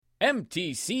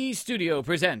MTC Studio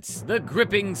presents the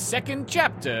gripping second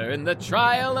chapter in the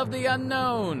Trial of the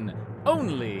Unknown,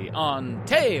 only on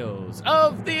Tales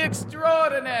of the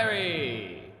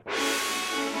Extraordinary.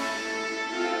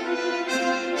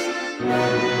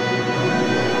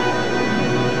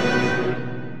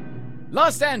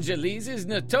 Los Angeles'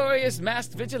 notorious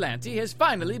masked vigilante has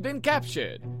finally been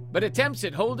captured, but attempts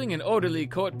at holding an orderly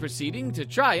court proceeding to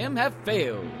try him have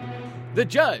failed. The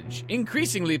judge,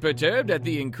 increasingly perturbed at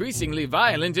the increasingly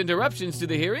violent interruptions to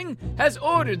the hearing, has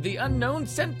ordered the unknown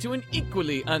sent to an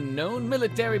equally unknown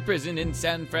military prison in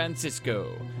San Francisco,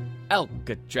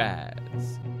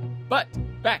 Alcatraz. But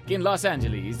back in Los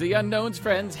Angeles, the unknown's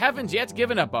friends haven't yet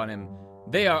given up on him.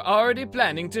 They are already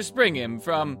planning to spring him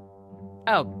from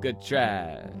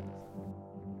Alcatraz.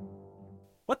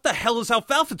 What the hell is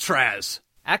Alfalfatraz?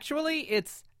 Actually,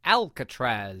 it's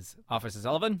Alcatraz, Officer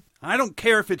Sullivan. I don't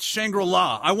care if it's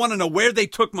Shangri-La. I want to know where they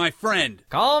took my friend.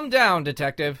 Calm down,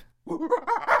 Detective.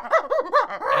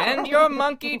 And your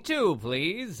monkey, too,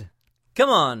 please. Come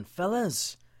on,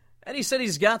 fellas. Eddie said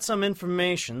he's got some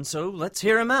information, so let's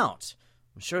hear him out.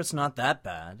 I'm sure it's not that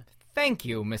bad. Thank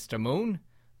you, Mr. Moon.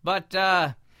 But,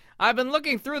 I've been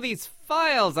looking through these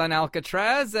files on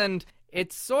Alcatraz, and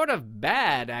it's sort of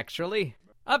bad, actually.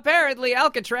 Apparently,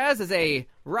 Alcatraz is a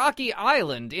rocky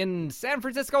island in San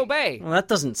Francisco Bay. Well, that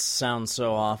doesn't sound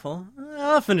so awful. I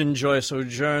often enjoy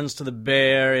sojourns to the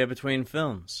Bay Area between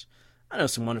films. I know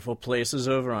some wonderful places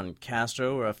over on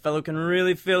Castro where a fellow can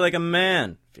really feel like a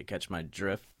man, if you catch my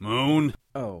drift. Moon?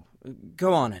 Oh,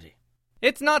 go on, Eddie.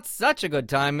 It's not such a good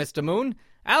time, Mr. Moon.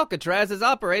 Alcatraz is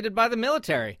operated by the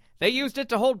military. They used it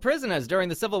to hold prisoners during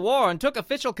the Civil War and took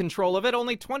official control of it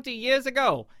only 20 years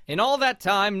ago. In all that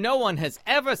time, no one has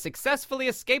ever successfully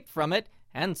escaped from it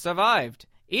and survived.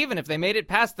 Even if they made it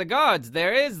past the guards,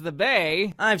 there is the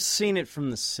bay. I've seen it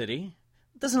from the city.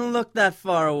 It doesn't look that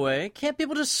far away. Can't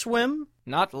people just swim?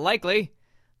 Not likely.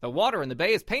 The water in the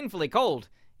bay is painfully cold,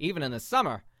 even in the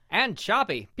summer, and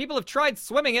choppy. People have tried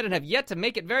swimming it and have yet to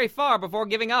make it very far before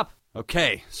giving up.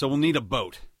 Okay, so we'll need a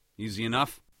boat. Easy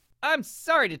enough? I'm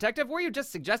sorry, Detective. Were you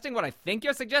just suggesting what I think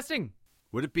you're suggesting?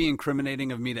 Would it be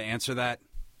incriminating of me to answer that?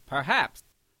 Perhaps.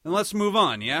 Then let's move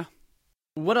on, yeah?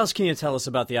 What else can you tell us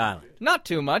about the island? Not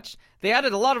too much. They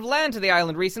added a lot of land to the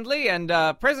island recently, and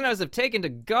prisoners have taken to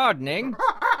gardening.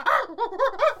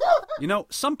 You know,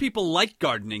 some people like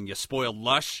gardening, you spoiled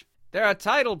lush. There are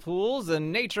tidal pools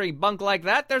and naturey bunk like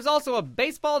that. There's also a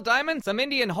baseball diamond, some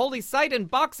Indian holy site, and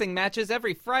boxing matches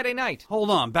every Friday night.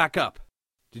 Hold on, back up.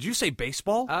 Did you say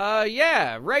baseball?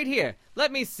 Yeah, right here.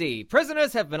 Let me see.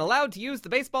 Prisoners have been allowed to use the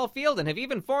baseball field and have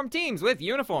even formed teams with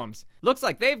uniforms. Looks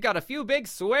like they've got a few big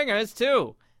swingers,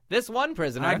 too. This one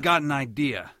prisoner... I got an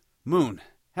idea. Moon,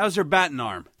 how's your batting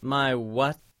arm? My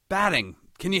what? Batting.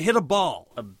 Can you hit a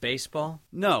ball? A baseball?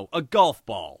 No, a golf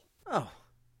ball. Oh,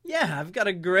 yeah, I've got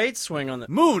a great swing on the...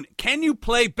 Moon, can you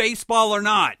play baseball or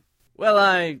not? Well,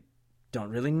 I don't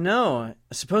really know.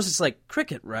 I suppose it's like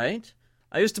cricket, right?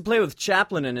 I used to play with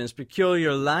Chaplin in his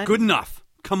peculiar line. Good enough.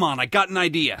 Come on, I got an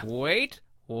idea. Wait,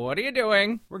 what are you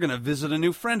doing? We're gonna visit a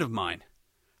new friend of mine.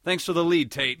 Thanks for the lead,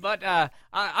 Tate. But,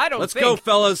 I don't Let's think... go,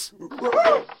 fellas.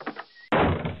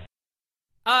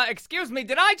 Excuse me,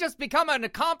 did I just become an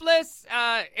accomplice,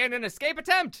 in an escape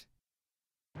attempt?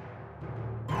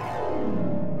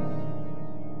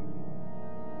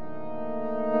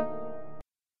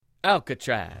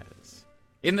 Alcatraz.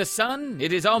 In the sun,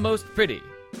 it is almost pretty.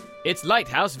 Its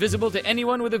lighthouse visible to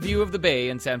anyone with a view of the bay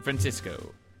in San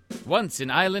Francisco. Once an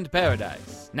island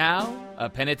paradise, now a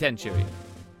penitentiary.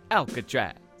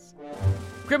 Alcatraz.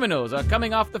 Criminals are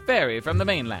coming off the ferry from the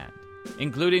mainland,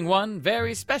 including one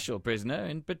very special prisoner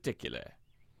in particular.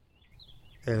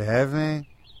 El Jefe,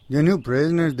 the new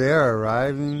prisoners, they are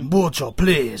arriving. Bucho,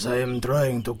 please, I am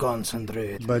trying to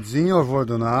concentrate. But Senor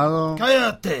Fortunado...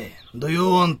 Cállate! Do you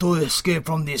want to escape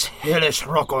from this hellish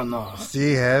rock or not?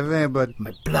 Si, Jefe, but...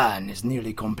 My plan is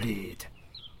nearly complete.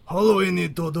 All we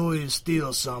need to do is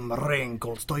steal some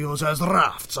raincoats to use as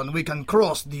rafts, and we can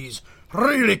cross these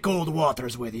really cold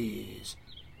waters with ease.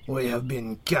 We have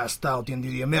been cast out into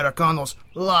the Americanos'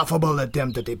 laughable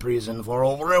attempt at a prison for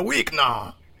over a week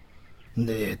now.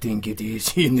 They think it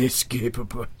is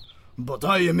inescapable. But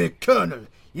I am a colonel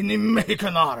in the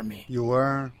American army. You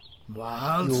were?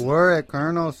 What? You were a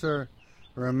colonel, sir.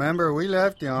 Remember, we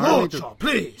left the army Bucho,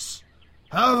 please!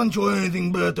 Haven't you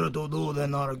anything better to do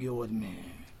than argue with me?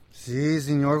 Si,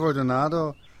 Senor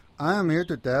Fortunado. I am here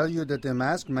to tell you that the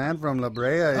masked man from La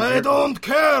Brea is... I don't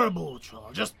care,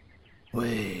 Bucho. Just...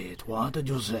 Wait, what did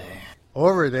you say?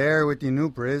 over there with the new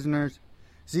prisoners.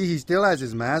 See, he still has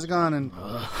his mask on and...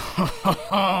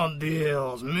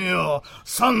 Dios mío,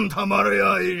 Santa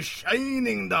Maria is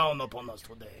shining down upon us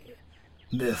today.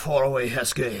 Before we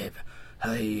escape,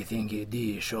 I think a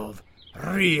dish of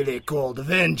really cold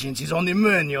vengeance is on the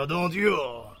menu, don't you?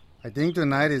 I think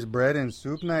tonight is bread and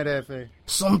soup night, Efe.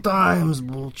 Sometimes,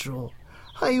 Bucho,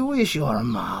 I wish your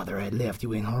mother had left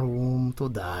you in her womb to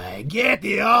die. Get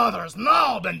the others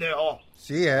now, pendejo!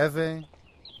 See, Efe.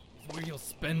 Where you'll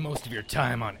spend most of your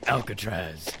time on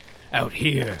Alcatraz, out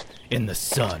here in the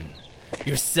sun.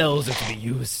 Your cells are to be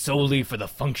used solely for the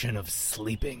function of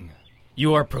sleeping.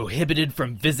 You are prohibited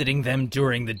from visiting them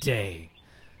during the day.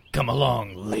 Come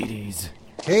along, ladies.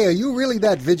 Hey, are you really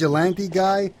that vigilante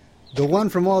guy? The one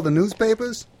from all the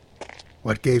newspapers?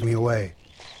 What gave me away?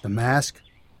 The mask?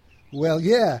 Well,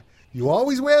 yeah. You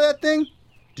always wear that thing?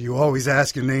 Do you always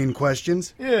ask inane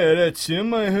questions? Yeah, that's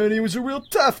him. I heard he was a real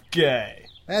tough guy.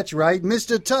 That's right,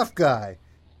 Mr. Tough Guy.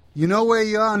 You know where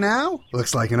you are now?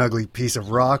 Looks like an ugly piece of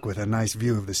rock with a nice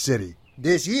view of the city.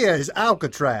 This here is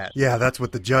Alcatraz. Yeah, that's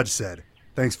what the judge said.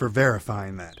 Thanks for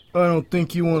verifying that. I don't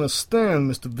think you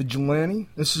understand, Mr. Vigilante.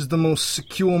 This is the most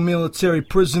secure military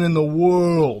prison in the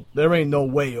world. There ain't no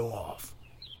way off.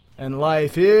 And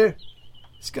life here,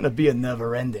 it's gonna be a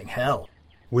never-ending hell.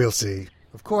 We'll see.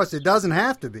 Of course, it doesn't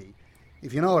have to be,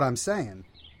 if you know what I'm saying.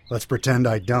 Let's pretend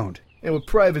I don't. And what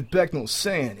Private Becknell's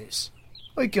saying is,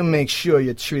 we can make sure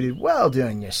you're treated well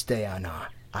during your stay on our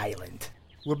island.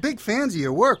 We're big fans of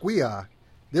your work, we are.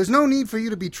 There's no need for you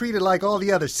to be treated like all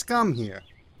the other scum here.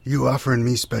 You offering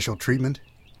me special treatment?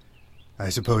 I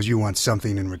suppose you want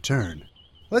something in return.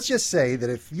 Let's just say that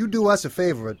if you do us a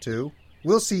favor or two,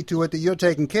 we'll see to it that you're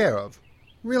taken care of.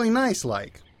 Really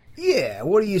nice-like. Yeah,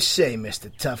 what do you say,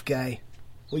 Mr. Tough Guy?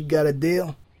 We got a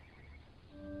deal?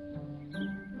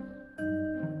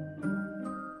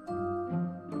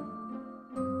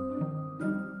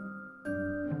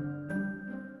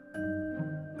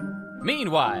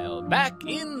 Meanwhile, back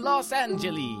in Los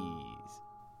Angeles.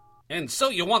 And so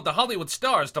you want the Hollywood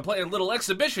stars to play a little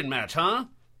exhibition match, huh?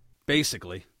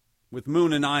 Basically. With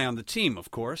Moon and I on the team,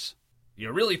 of course.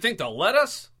 You really think they'll let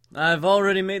us? I've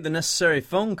already made the necessary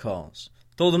phone calls.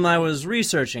 Told them I was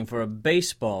researching for a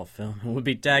baseball film and would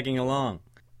be tagging along.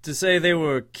 To say they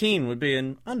were keen would be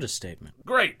an understatement.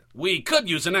 Great. We could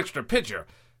use an extra pitcher.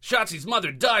 Shotzi's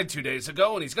mother died 2 days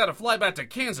ago, and he's got to fly back to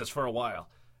Kansas for a while.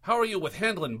 How are you with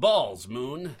handling balls,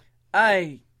 Moon?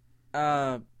 Throw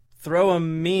a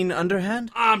mean underhand?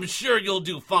 I'm sure you'll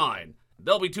do fine.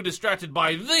 They'll be too distracted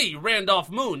by the Randolph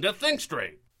Moon to think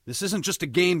straight. This isn't just a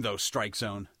game, though, Strike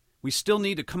Zone. We still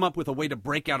need to come up with a way to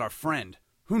break out our friend.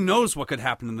 Who knows what could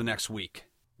happen in the next week?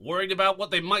 Worried about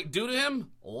what they might do to him?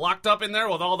 Locked up in there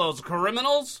with all those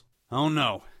criminals? Oh,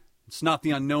 no. It's not the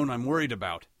unknown I'm worried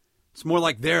about. It's more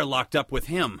like they're locked up with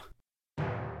him.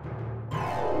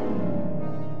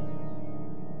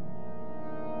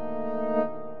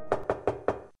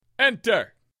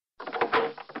 Enter.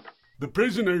 The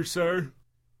prisoner, sir.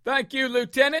 Thank you,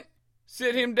 Lieutenant.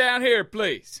 Sit him down here,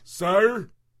 please.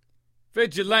 Sir?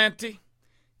 Vigilante,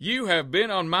 you have been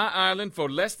on my island for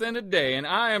less than a day, and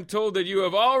I am told that you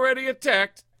have already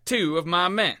attacked 2 of my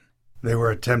men. They were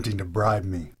attempting to bribe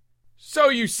me. So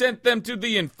you sent them to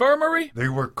the infirmary? They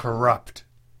were corrupt.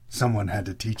 Someone had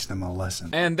to teach them a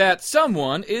lesson. And that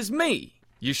someone is me.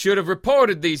 You should have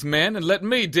reported these men and let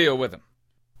me deal with them.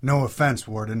 No offense,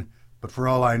 Warden, but for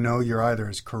all I know, you're either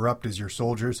as corrupt as your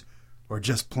soldiers or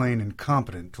just plain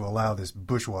incompetent to allow this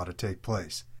bourgeois to take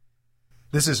place.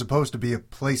 This is supposed to be a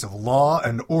place of law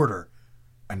and order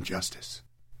and justice.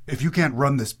 If you can't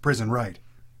run this prison right,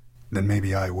 then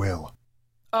maybe I will.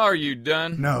 Are you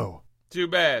done? No. Too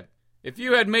bad. If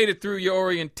you had made it through your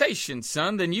orientation,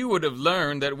 son, then you would have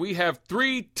learned that we have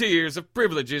 3 tiers of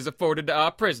privileges afforded to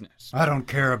our prisoners. I don't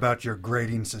care about your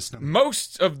grading system.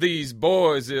 Most of these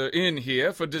boys are in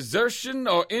here for desertion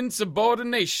or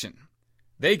insubordination.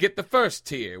 They get the 1st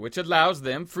tier, which allows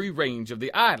them free range of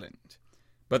the island.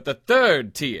 But the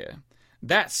 3rd tier,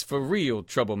 that's for real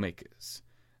troublemakers.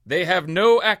 They have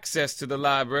no access to the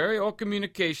library or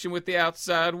communication with the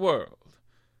outside world.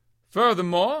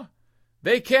 Furthermore,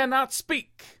 they cannot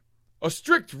speak. A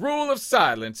strict rule of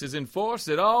silence is enforced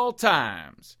at all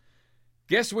times.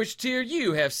 Guess which tier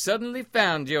you have suddenly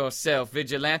found yourself,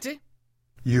 Vigilante?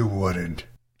 You wouldn't.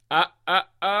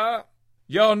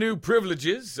 Your new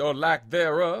privileges, or lack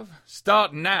thereof,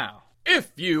 start now.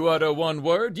 If you utter one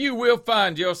word, you will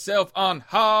find yourself on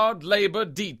hard labor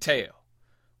detail,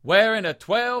 wearing a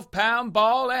 12-pound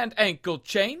ball and ankle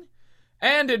chain,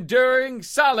 and enduring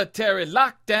solitary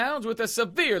lockdowns with a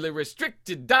severely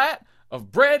restricted diet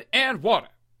of bread and water.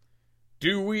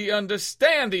 Do we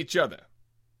understand each other?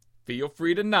 feel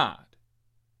free to nod.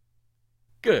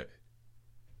 Good.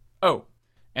 Oh,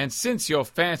 and since your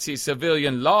fancy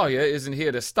civilian lawyer isn't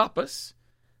here to stop us,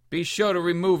 be sure to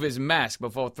remove his mask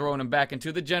before throwing him back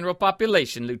into the general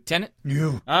population, Lieutenant.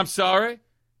 You. I'm sorry.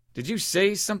 Did you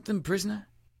say something, prisoner?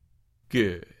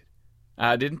 Good.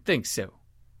 I didn't think so.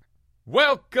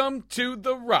 Welcome to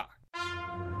the Rock.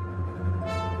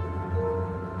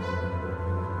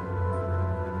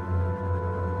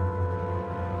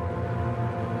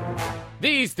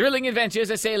 These thrilling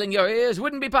adventures assailing your ears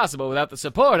wouldn't be possible without the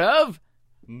support of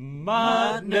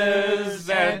Muttner's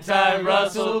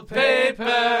Anti-Rustle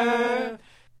Paper.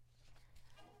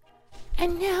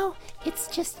 And now it's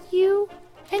just you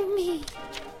and me,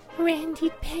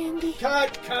 Randy Pandy.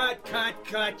 Cut.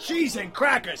 Cheese and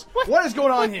crackers. What is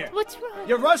going on here? What's wrong?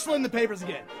 You're rustling the papers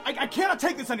again. I cannot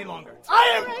take this any longer. I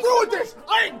am through with this.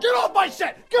 Get off my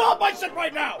set. Get off my set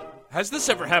right now. Has this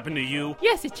ever happened to you?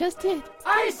 Yes, it just did.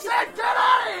 I said get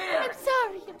out of here. I'm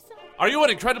sorry. Are you an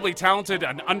incredibly talented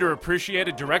and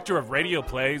underappreciated director of radio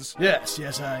plays? Yes,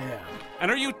 I am.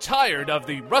 And are you tired of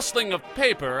the rustling of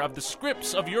paper of the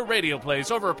scripts of your radio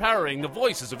plays overpowering the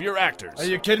voices of your actors? Are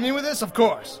you kidding me with this? Of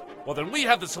course. Well, then we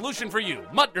have the solution for you.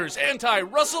 Muttner's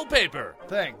Anti-Rustle Paper.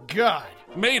 Thank God.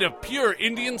 Made of pure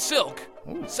Indian silk,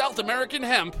 South American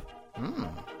hemp,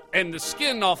 and the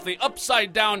skin off the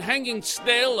upside-down hanging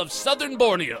snail of southern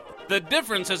Borneo. The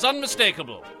difference is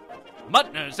unmistakable.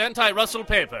 Muttner's Anti-Rustle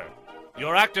Paper.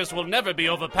 Your actors will never be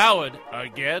overpowered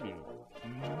again.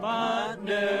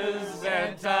 Muttner's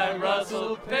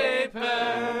Anti-Rustle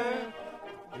Paper.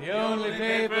 The only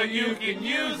paper you can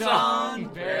use on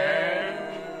bear.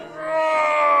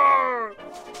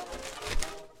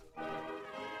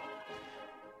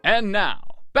 And now,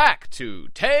 back to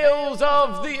Tales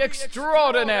of the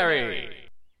Extraordinary.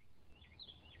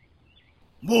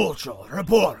 Mucho,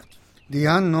 report. The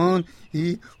unknown,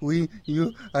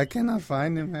 I cannot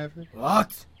find him, Hefe.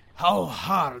 What? How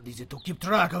hard is it to keep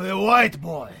track of a white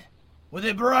boy with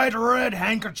a bright red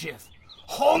handkerchief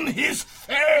on his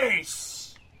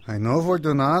face? I know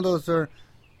Fortunado, sir,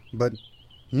 but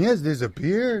he has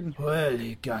disappeared. Well,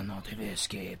 he cannot have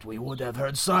escaped. We would have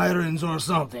heard sirens or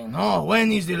something. Oh,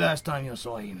 when is the last time you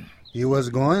saw him? He was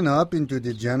going up into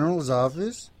the general's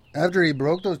office after he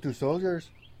broke those two soldiers.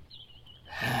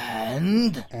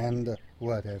 And? And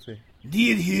what, Hefe?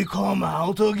 Did he come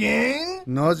out again?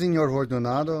 No, Senor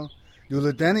Fortunado. The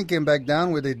lieutenant came back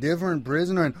down with a different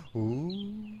prisoner and...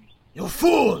 Ooh. You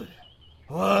fool!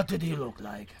 What did he look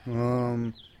like?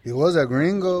 He was a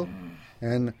gringo.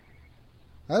 And...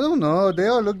 I don't know, they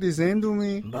all look the same to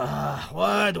me. Bah,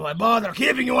 why do I bother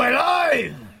keeping you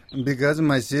alive? Because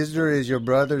my sister is your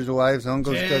brother's wife's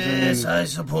uncle's cousin. Yes, I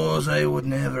suppose I would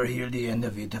never hear the end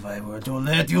of it if I were to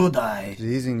let you die.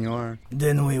 Si, senor.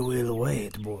 Then we will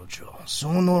wait, Bocho.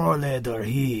 Sooner or later,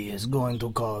 he is going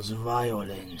to cause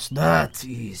violence. That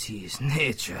is his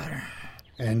nature.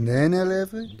 And then, El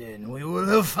Jefe? Then we will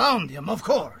have found him, of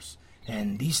course.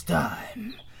 And this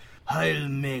time, I'll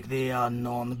make the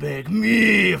unknown beg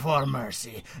me for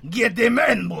mercy. Get the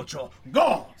men, Bocho.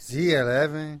 Go! Si, El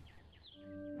Jefe.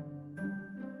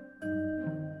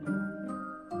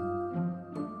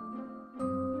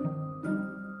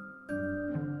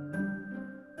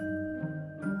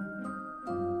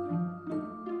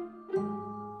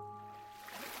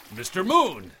 Mr.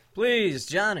 Moon! Please,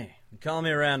 Johnny. Call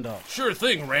me Randolph. Sure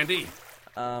thing, Randy.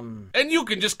 And you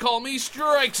can just call me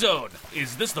Strike Zone.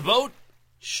 Is this the boat?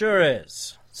 Sure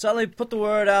is. Sully put the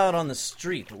word out on the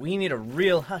street, but we need a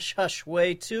real hush-hush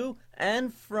way to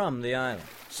and from the island.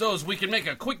 So's we can make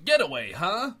a quick getaway,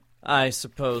 huh? I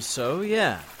suppose so,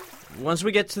 yeah. Once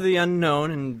we get to the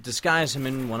unknown and disguise him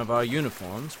in one of our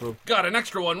uniforms, we'll... Got an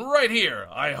extra one right here.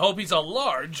 I hope he's a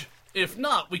large. If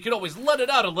not, we could always let it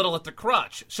out a little at the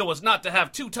crotch, so as not to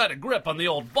have too tight a grip on the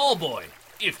old ball boy,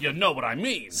 if you know what I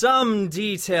mean. Some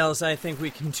details I think we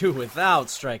can do without,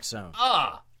 Strike Zone.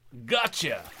 Ah,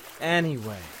 gotcha.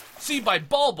 Anyway. See, by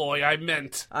ball boy, I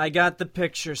meant... I got the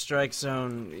picture, Strike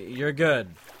Zone. You're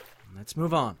good. Let's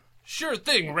move on. Sure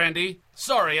thing, Randy.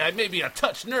 Sorry, I may be a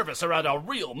touch nervous around a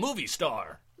real movie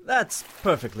star. That's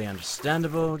perfectly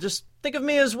understandable. Just think of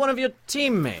me as one of your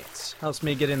teammates. Helps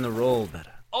me get in the role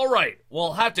better. All right,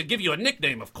 we'll have to give you a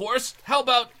nickname, of course. How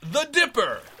about The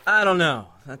Dipper? I don't know.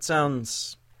 That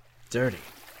sounds dirty.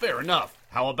 Fair enough.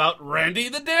 How about Randy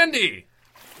the Dandy?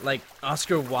 Like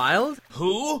Oscar Wilde?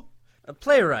 Who? A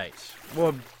playwright.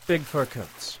 Wore big fur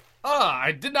coats. Ah,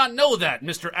 I did not know that,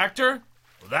 Mr. Actor.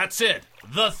 That's it.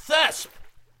 The Thesp.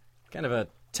 Kind of a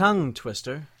tongue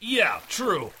twister. Yeah,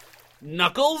 true.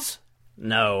 Knuckles?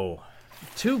 No.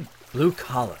 Too blue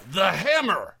collar. The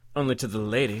Hammer. Only to the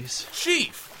ladies.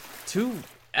 Chief. Too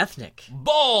ethnic.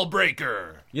 Ball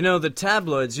breaker. You know, the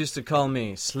tabloids used to call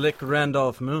me Slick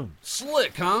Randolph Moon.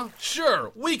 Slick, huh?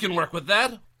 Sure, we can work with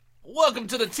that. Welcome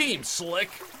to the team, Slick.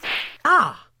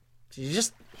 Ah! Did you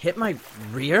just hit my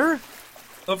rear?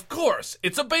 Of course,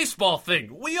 it's a baseball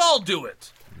thing. We all do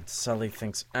it. And Sully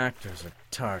thinks actors are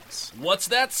tarts. What's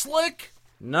that, Slick?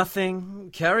 Nothing.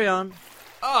 Carry on.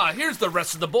 Ah, here's the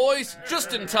rest of the boys,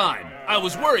 just in time. I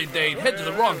was worried they'd head to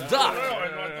the wrong dock.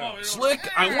 Slick,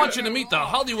 I want you to meet the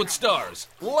Hollywood stars.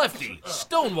 Lefty,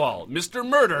 Stonewall, Mr.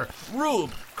 Murder,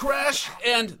 Rube, Crash,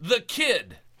 and The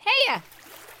Kid. Heya!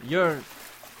 You're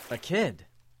a kid.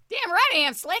 Damn right I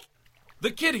am, Slick.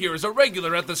 The Kid here is a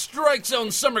regular at the Strike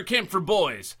Zone summer camp for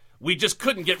boys. We just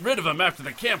couldn't get rid of him after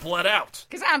the camp let out.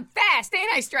 'Cause I'm fast,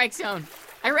 ain't I, Strike Zone?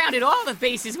 I rounded all the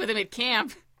bases with him at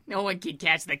camp. No one can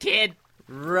catch the Kid.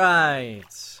 Right.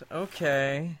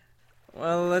 Okay.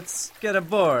 Well, let's get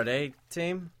aboard, eh,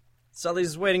 team?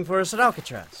 Sully's waiting for us at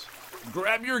Alcatraz.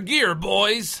 Grab your gear,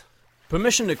 boys.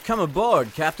 Permission to come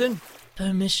aboard, Captain.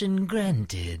 Permission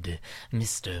granted,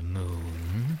 Mr.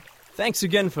 Moon. Thanks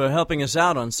again for helping us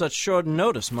out on such short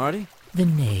notice, Marty. The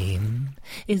name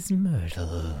is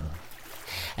Myrtle,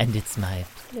 and it's my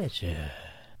pleasure.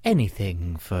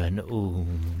 Anything for an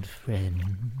old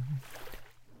friend.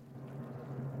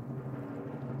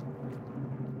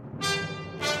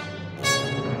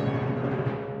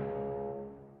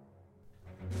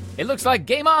 It looks like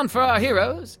game on for our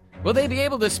heroes. Will they be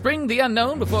able to spring the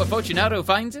unknown before Fortunato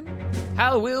finds him?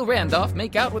 How will Randolph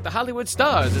make out with the Hollywood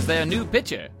stars as their new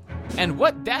pitcher? And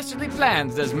what dastardly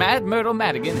plans does Mad Myrtle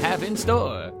Madigan have in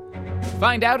store?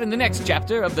 Find out in the next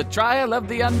chapter of The Trial of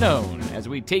the Unknown as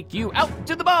we take you out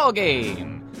to the ball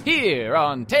game here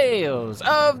on Tales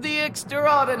of the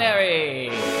Extraordinary.